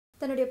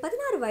தன்னுடைய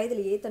 16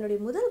 வயதிலேயே தன்னுடைய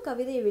முதல்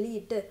கவிதையை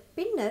வெளியிட்டு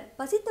பின்னர்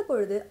பசித்த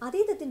பொழுது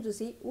அதீதத்தின்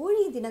ருசி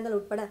ஊழியின் தினங்கள்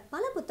உட்பட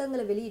பல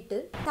புத்தகங்களை வெளியிட்டு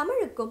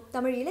தமிழுக்கும்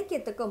தமிழ்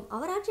இலக்கியத்துக்கும்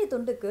அவராற்றிய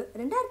தொண்டுக்கு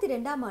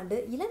 2002ஆம் ஆண்டு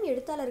இளம்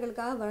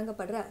எழுத்தாளர்களுக்காக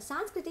வழங்கப்படுற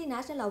சான்ஸ்கிரிட்டி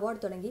நேஷனல்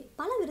அவார்டு தொடங்கி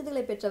பல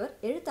விருதுகளை பெற்றவர்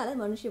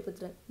எழுத்தாளர்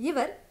மனுஷ்யபுத்திரன்.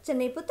 இவர்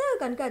சென்னை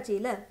புத்தக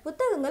கண்காட்சியில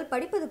புத்தகங்கள்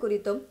படிப்பது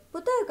குறித்தும்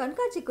புத்தக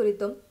கண்காட்சி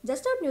குறித்தும்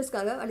ஜஸ்ட் அவுட்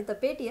நியூஸ்க்காக அளித்த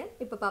பேட்டியை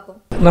இப்ப பார்ப்போம்.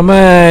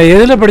 நம்ம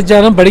எதில்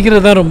படித்தாலும்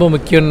படிக்கிறது தான் ரொம்ப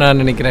முக்கியம்னு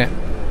நான் நினைக்கிறேன்.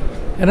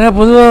 ஏன்னா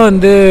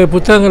பொதுவாக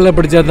புத்தகங்களில்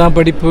படித்தா தான்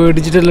படிப்பு,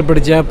 டிஜிட்டலில்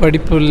படித்தா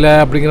படிப்பு இல்லை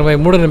அப்படிங்கிற மாதிரி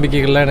மூட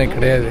நம்பிக்கைகள்லாம் எனக்கு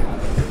கிடையாது.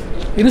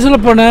 இன்னும்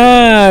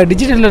சொல்லப்போனால்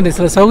டிஜிட்டலில்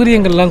சில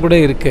சௌகரியங்கள்லாம் கூட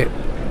இருக்குது.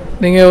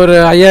 நீங்கள் ஒரு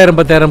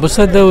 5000-10,000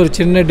 புத்தகத்தை ஒரு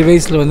சின்ன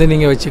டிவைஸில்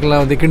நீங்கள்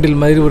வச்சுக்கலாம்,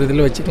 கிண்டில் மாதிரி ஒரு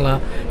இதில்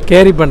வச்சுக்கலாம்,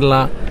 கேரி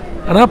பண்ணலாம்.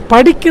 ஆனால்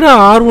படிக்கிற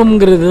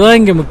ஆர்வங்கிறது தான்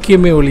இங்கே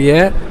முக்கியமே ஒழிய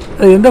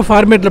அது எந்த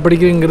ஃபார்மேட்டில்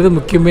படிக்கிறதுங்கிறது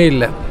முக்கியமே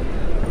இல்லை.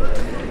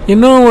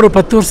 இன்னும் ஒரு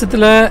 10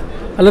 வருஷத்தில்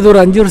அல்லது ஒரு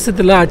 5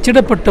 வருஷத்தில்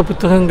அச்சிடப்பட்ட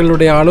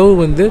புத்தகங்களுடைய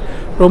அளவு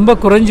ரொம்ப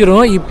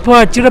குறைஞ்சிரும். இப்போ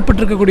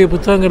அச்சிடப்பட்டிருக்கக்கூடிய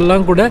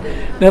புத்தகங்கள்லாம் கூட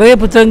நிறைய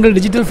புத்தகங்கள்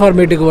டிஜிட்டல்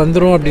ஃபார்மேட்டுக்கு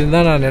வந்துடும் அப்படின்னு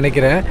தான் நான்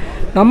நினைக்கிறேன்.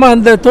 நம்ம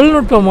அந்த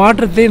தொழில்நுட்ப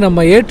மாற்றத்தை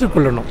நம்ம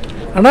ஏற்றுக்கொள்ளணும்.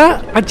 ஆனால்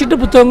அச்சிட்ட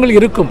புத்தகங்கள்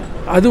இருக்கும்,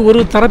 அது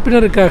ஒரு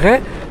தரப்பினருக்காக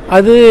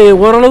அது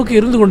ஓரளவுக்கு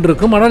இருந்து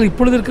கொண்டிருக்கும். ஆனால்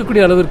இப்பொழுது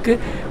இருக்கக்கூடிய அளவிற்கு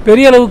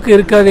பெரிய அளவுக்கு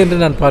இருக்காது என்று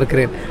நான்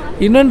பார்க்கிறேன்.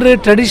 இன்னொன்று,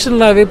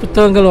 ட்ரெடிஷ்னலாகவே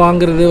புத்தகங்கள்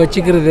வாங்குறது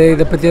வச்சுக்கிறது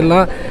இதை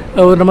பற்றியெல்லாம்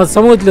நம்ம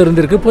சமூகத்தில்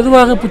இருந்திருக்கு.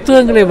 பொதுவாக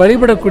புத்தகங்களை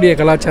வழிபடக்கூடிய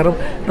கலாச்சாரம்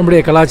நம்முடைய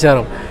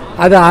கலாச்சாரம்.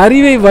 அது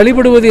அறிவை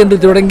வழிபடுவது என்று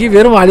தொடங்கி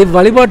வெறும்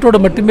வழிபாட்டோடு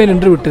மட்டுமே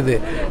நின்று விட்டது.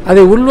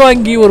 அதை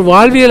உள்வாங்கி ஒரு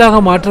வாழ்வியலாக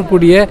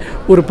மாற்றக்கூடிய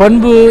ஒரு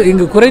பண்பு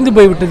இங்கு குறைந்து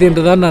போய்விட்டது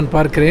என்று தான் நான்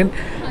பார்க்கிறேன்.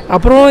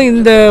 அப்புறம்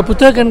இந்த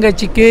புத்தக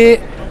கண்காட்சிக்கு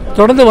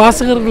தொடர்ந்து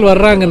வாசகர்கள்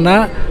வர்றாங்கன்னா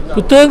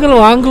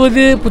புத்தகங்கள்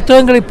வாங்குவது,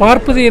 புத்தகங்களை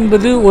பார்ப்பது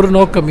என்பது ஒரு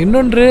நோக்கம்.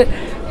 இன்னொன்று,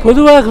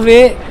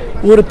 பொதுவாகவே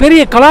ஒரு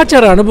பெரிய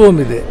கலாச்சார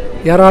அனுபவம் இது.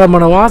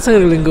 ஏராளமான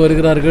வாசகர்கள் இங்கு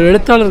வருகிறார்கள்,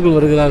 எழுத்தாளர்கள்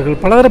வருகிறார்கள்,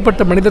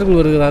 பலதரப்பட்ட மனிதர்கள்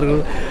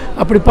வருகிறார்கள்.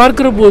 அப்படி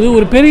பார்க்கிற போது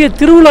ஒரு பெரிய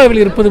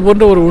திருவிழாவில் இருப்பது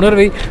போன்ற ஒரு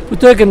உணர்வை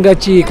புத்தக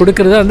கண்காட்சி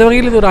கொடுக்கிறது. அந்த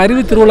வகையில் இது ஒரு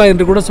அறிவு திருவிழா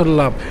என்று கூட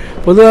சொல்லலாம்.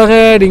 பொதுவாக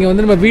நீங்கள்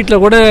நம்ம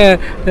வீட்டில் கூட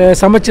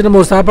சமைச்சு நம்ம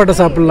ஒரு சாப்பாட்டை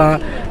சாப்பிட்லாம்.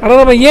 ஆனால்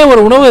நம்ம ஏன்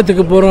ஒரு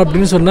உணவகத்துக்கு போகிறோம்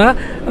அப்படின்னு சொன்னால்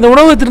அந்த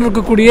உணவகத்தில்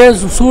இருக்கக்கூடிய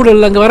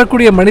சூழல், அங்கே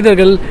வரக்கூடிய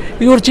மனிதர்கள்,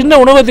 இது ஒரு சின்ன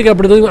உணவகத்துக்கு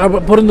அப்படி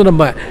பொருந்தும்.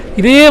 நம்ம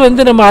இதே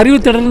நம்ம அறிவு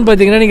திடல்னு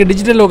பார்த்தீங்கன்னா நீங்கள்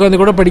டிஜிட்டலில்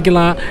உட்காந்து கூட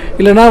படிக்கலாம்,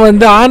 இல்லைனா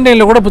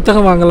ஆன்லைனில் கூட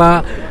புத்தகம் வாங்கலாம்.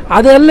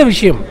 அது நல்ல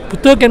விஷயம்.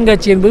 புத்தக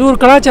கண்காட்சி என்பது ஒரு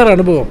கலாச்சார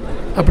அனுபவம்.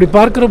 அப்படி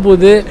பார்க்கிற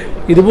போது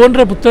இது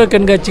போன்ற புத்தக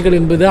கண்காட்சிகள்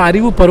என்பது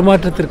அறிவு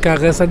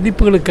பரிமாற்றத்திற்காக,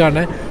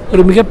 சந்திப்புகளுக்கான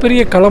ஒரு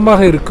மிகப்பெரிய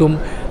களமாக இருக்கும்.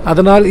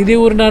 அதனால் இதை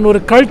நான்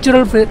ஒரு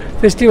கல்ச்சுரல்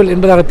ஃபெஸ்டிவல்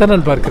என்பதாகத்தான்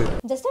நான் பார்க்கிறேன்.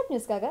 Just out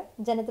நியூஸ்க்காக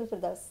ஜனதல்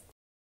Firdaus.